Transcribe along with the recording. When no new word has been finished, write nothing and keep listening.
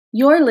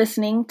You're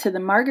listening to the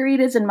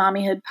Margaritas and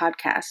Mommyhood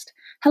podcast.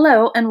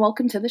 Hello, and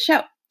welcome to the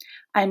show.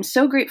 I'm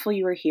so grateful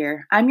you are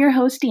here. I'm your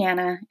host,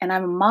 Deanna, and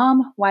I'm a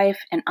mom,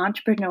 wife, and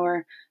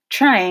entrepreneur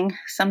trying,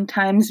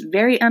 sometimes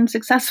very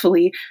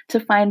unsuccessfully, to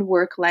find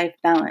work-life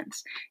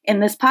balance. In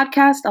this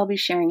podcast, I'll be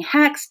sharing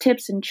hacks,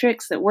 tips, and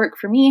tricks that work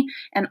for me,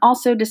 and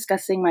also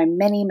discussing my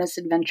many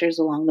misadventures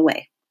along the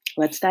way.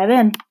 Let's dive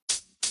in.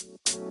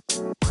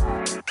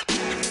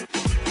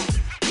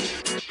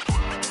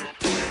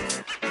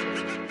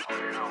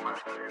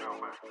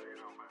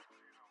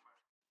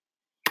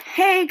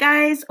 Hey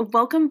guys,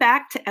 welcome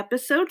back to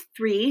episode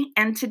 3,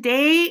 and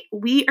today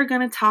we are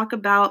going to talk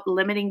about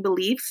limiting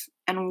beliefs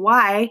and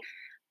why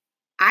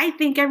I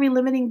think every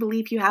limiting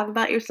belief you have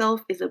about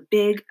yourself is a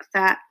big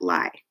fat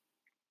lie.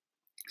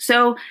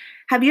 So,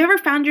 have you ever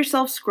found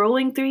yourself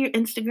scrolling through your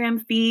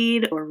Instagram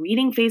feed or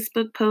reading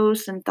Facebook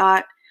posts and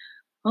thought,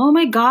 oh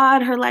my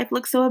God, her life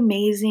looks so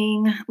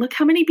amazing. Look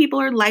how many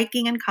people are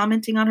liking and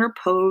commenting on her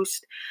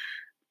post.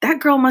 That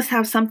girl must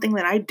have something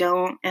that I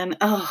don't. And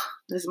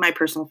this is my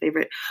personal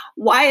favorite.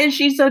 Why is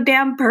she so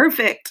damn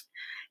perfect?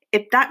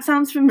 If that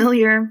sounds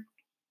familiar,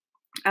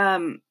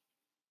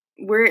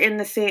 we're in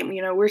the same,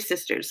 we're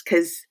sisters,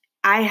 because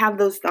I have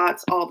those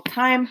thoughts all the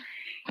time.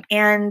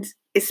 And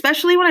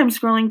especially when I'm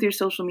scrolling through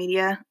social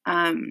media,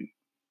 I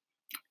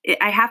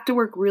have to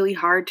work really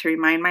hard to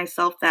remind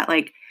myself that,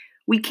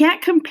 we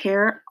can't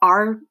compare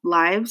our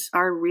lives,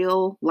 our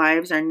real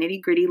lives, our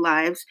nitty gritty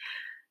lives.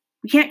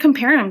 We can't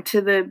compare them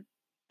to the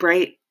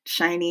bright,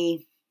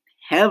 shiny,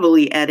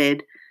 heavily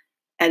edited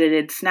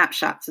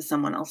snapshots of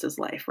someone else's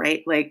life,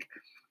 right? Like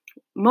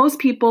most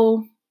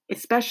people,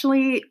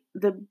 especially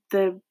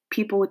the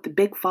people with the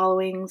big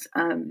followings,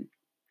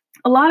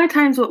 a lot of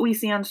times what we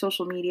see on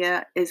social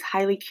media is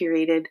highly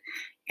curated,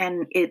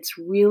 and it's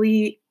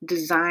really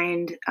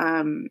designed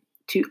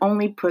to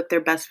only put their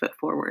best foot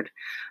forward.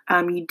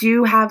 You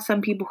do have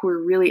some people who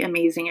are really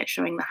amazing at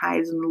showing the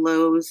highs and the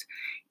lows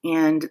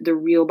and the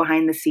real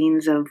behind the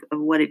scenes of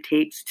what it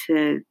takes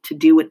to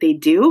do what they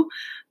do.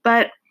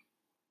 But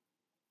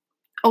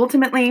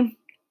ultimately,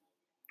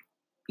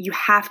 you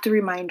have to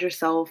remind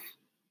yourself,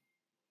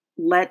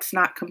 let's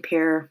not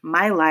compare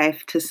my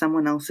life to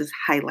someone else's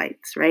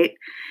highlights, right?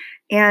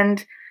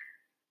 And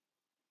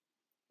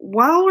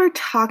while we're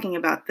talking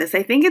about this,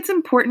 I think it's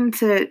important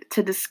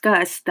to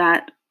discuss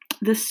that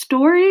the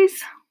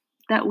stories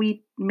that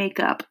we make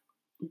up,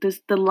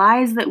 the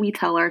lies that we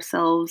tell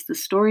ourselves, the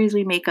stories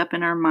we make up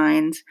in our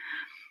minds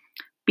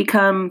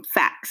become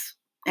facts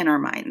in our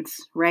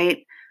minds,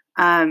 right?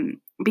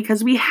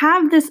 Because we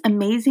have this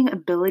amazing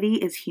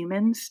ability as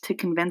humans to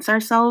convince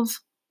ourselves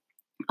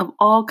of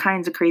all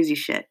kinds of crazy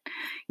shit.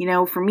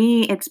 For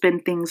me, it's been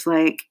things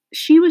like,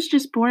 she was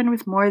just born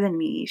with more than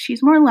me.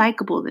 She's more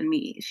likable than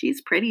me.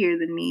 She's prettier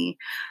than me.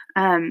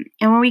 And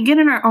when we get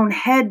in our own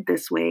head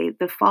this way,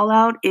 the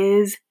fallout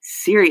is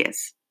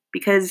serious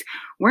because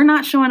we're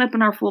not showing up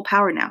in our full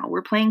power now.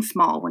 We're playing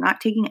small. We're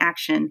not taking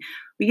action.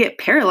 We get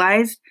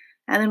paralyzed.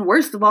 And then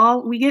worst of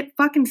all, we get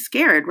fucking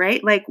scared,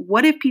 right? Like,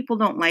 what if people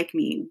don't like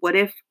me? What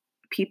if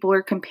people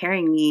are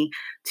comparing me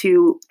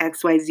to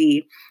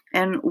XYZ?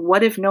 And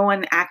what if no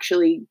one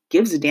actually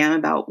gives a damn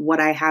about what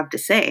I have to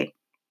say?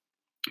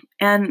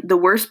 And the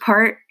worst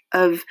part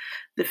of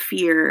the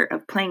fear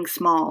of playing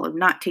small, of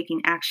not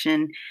taking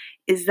action,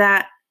 is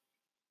that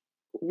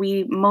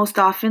we most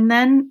often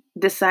then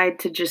decide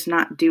to just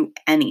not do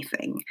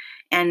anything.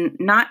 And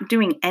not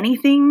doing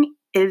anything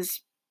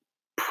is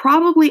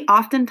probably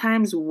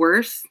oftentimes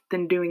worse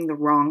than doing the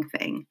wrong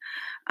thing.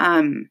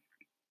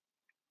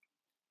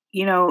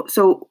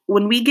 So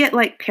when we get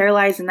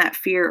paralyzed in that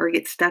fear or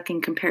get stuck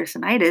in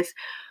comparisonitis,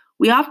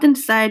 we often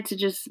decide to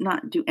just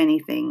not do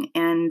anything.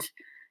 And,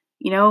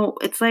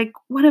 it's like,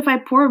 what if I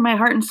pour my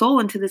heart and soul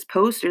into this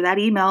post or that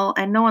email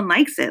and no one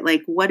likes it?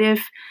 Like, what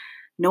if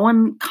no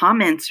one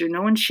comments or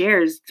no one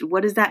shares?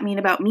 What does that mean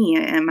about me?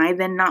 Am I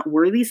then not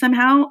worthy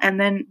somehow?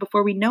 And then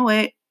before we know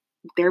it,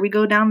 there we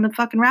go down the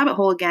fucking rabbit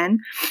hole again.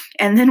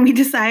 And then we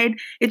decide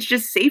it's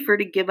just safer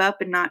to give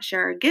up and not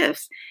share our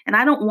gifts. And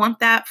I don't want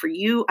that for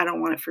you. I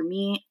don't want it for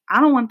me.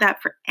 I don't want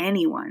that for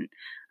anyone.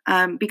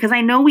 Because I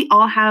know we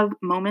all have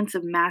moments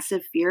of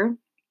massive fear.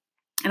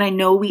 And I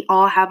know we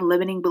all have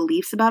limiting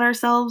beliefs about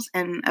ourselves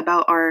and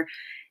about our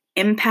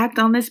impact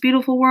on this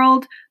beautiful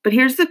world. But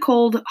here's the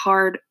cold,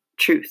 hard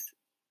truth,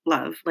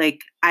 love.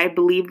 I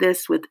believe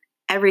this with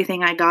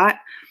everything I got,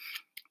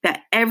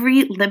 that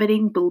every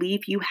limiting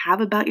belief you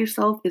have about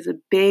yourself is a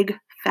big,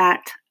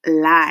 fat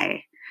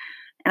lie.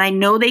 And I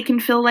know they can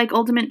feel like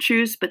ultimate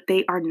truths, but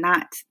they are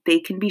not. They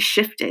can be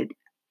shifted.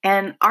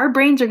 And our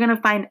brains are going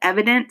to find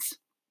evidence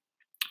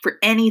for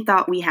any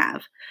thought we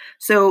have.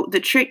 So the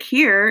trick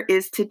here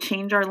is to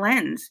change our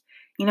lens.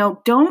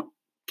 Don't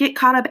get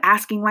caught up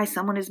asking why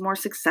someone is more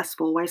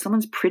successful, why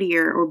someone's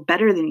prettier or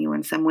better than you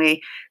in some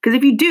way. Because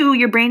if you do,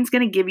 your brain's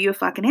going to give you a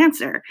fucking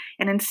answer.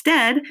 And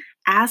instead,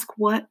 ask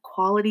what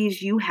qualities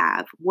you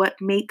have, what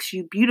makes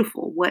you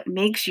beautiful, what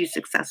makes you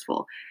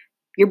successful.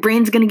 Your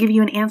brain's going to give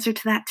you an answer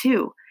to that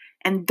too.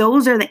 And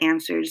those are the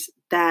answers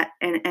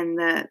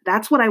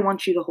that's what I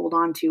want you to hold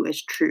on to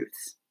as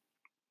truths.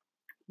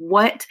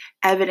 What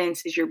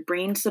evidence is your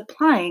brain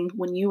supplying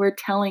when you are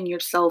telling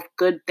yourself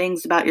good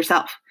things about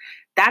yourself?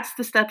 That's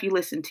the stuff you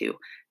listen to,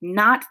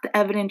 not the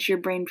evidence your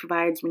brain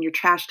provides when you're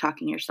trash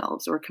talking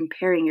yourselves or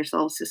comparing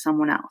yourselves to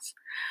someone else.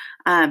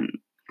 Um,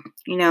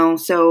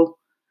 so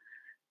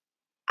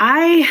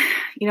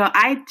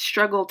I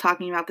struggle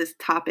talking about this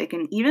topic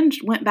and even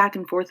went back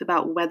and forth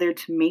about whether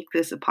to make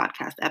this a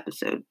podcast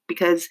episode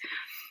because,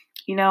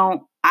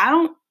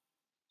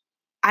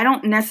 I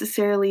don't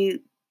necessarily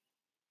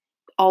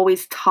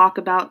always talk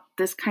about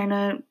this kind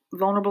of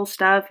vulnerable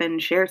stuff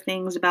and share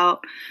things about,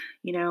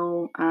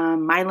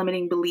 my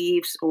limiting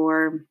beliefs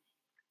or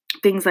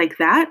things like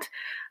that.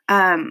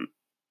 Um,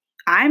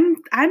 I'm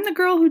the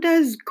girl who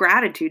does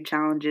gratitude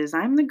challenges.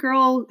 I'm the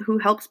girl who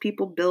helps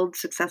people build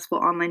successful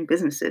online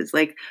businesses.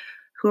 Like,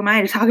 who am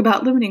I to talk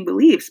about limiting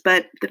beliefs?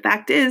 But the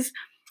fact is,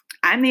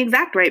 I'm the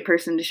exact right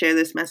person to share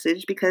this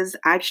message because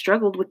I've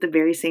struggled with the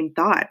very same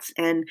thoughts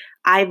and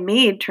I've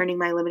made turning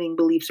my limiting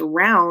beliefs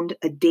around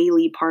a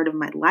daily part of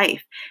my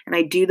life. And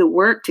I do the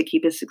work to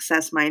keep a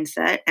success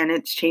mindset and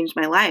it's changed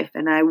my life.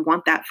 And I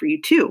want that for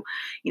you too.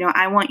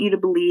 I want you to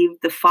believe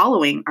the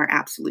following are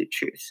absolute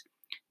truths.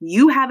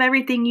 You have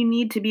everything you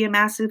need to be a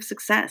massive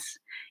success.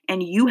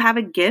 And you have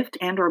a gift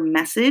and or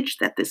message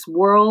that this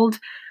world,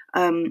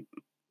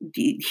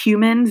 the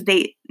humans,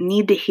 they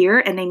need to hear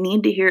and they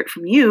need to hear it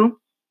from you.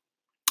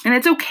 And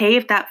it's okay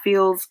if that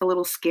feels a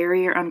little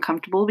scary or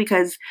uncomfortable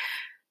because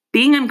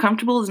being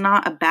uncomfortable is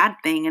not a bad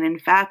thing. And in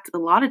fact, a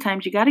lot of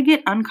times you got to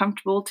get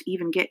uncomfortable to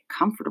even get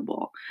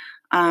comfortable.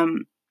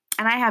 And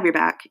I have your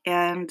back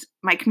and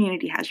my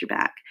community has your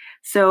back.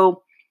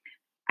 So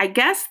I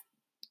guess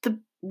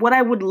what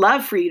I would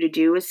love for you to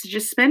do is to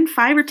just spend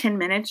 5 or 10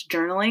 minutes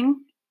journaling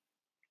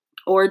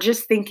or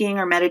just thinking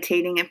or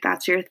meditating, if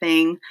that's your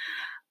thing,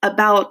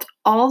 about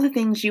all the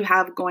things you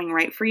have going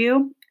right for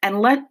you and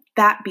let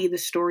that be the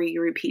story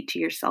you repeat to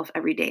yourself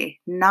every day,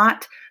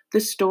 not the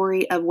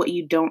story of what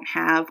you don't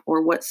have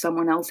or what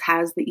someone else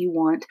has that you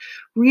want.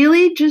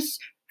 Really just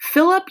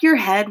fill up your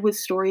head with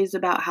stories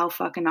about how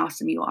fucking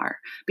awesome you are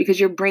because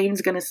your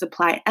brain's going to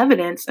supply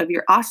evidence of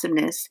your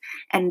awesomeness.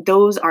 And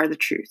those are the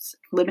truths.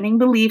 Limiting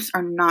beliefs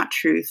are not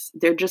truths.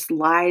 They're just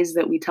lies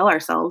that we tell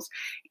ourselves.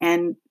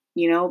 And,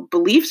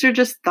 beliefs are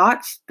just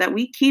thoughts that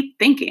we keep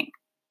thinking.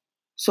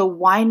 So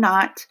why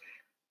not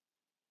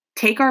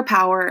take our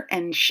power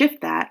and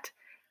shift that?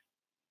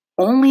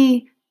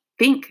 Only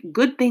think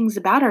good things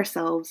about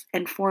ourselves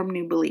and form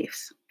new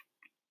beliefs.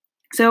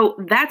 So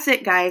that's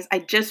it, guys. I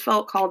just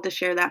felt called to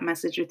share that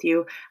message with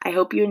you. I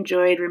hope you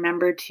enjoyed.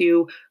 Remember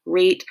to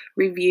rate,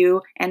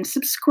 review, and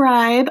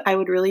subscribe. I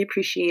would really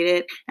appreciate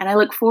it. And I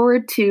look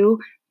forward to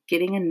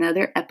getting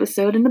another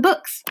episode in the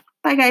books.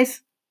 Bye,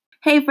 guys.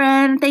 Hey,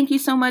 friend. Thank you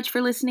so much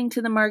for listening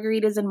to the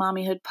Margaritas and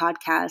Mommyhood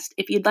podcast.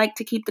 If you'd like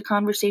to keep the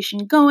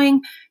conversation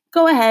going,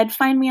 go ahead.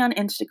 Find me on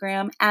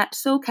Instagram at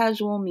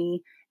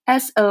SoCasualMe.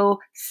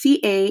 SoCasualme.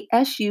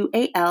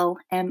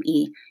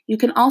 You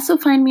can also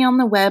find me on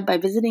the web by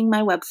visiting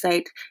my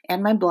website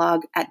and my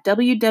blog at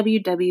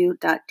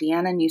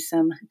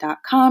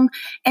www.deannanewsome.com.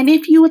 And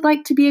if you would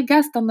like to be a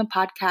guest on the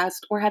podcast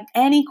or have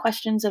any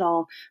questions at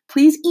all,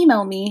 please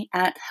email me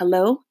at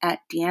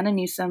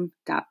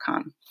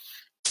hello@deannanewsome.com.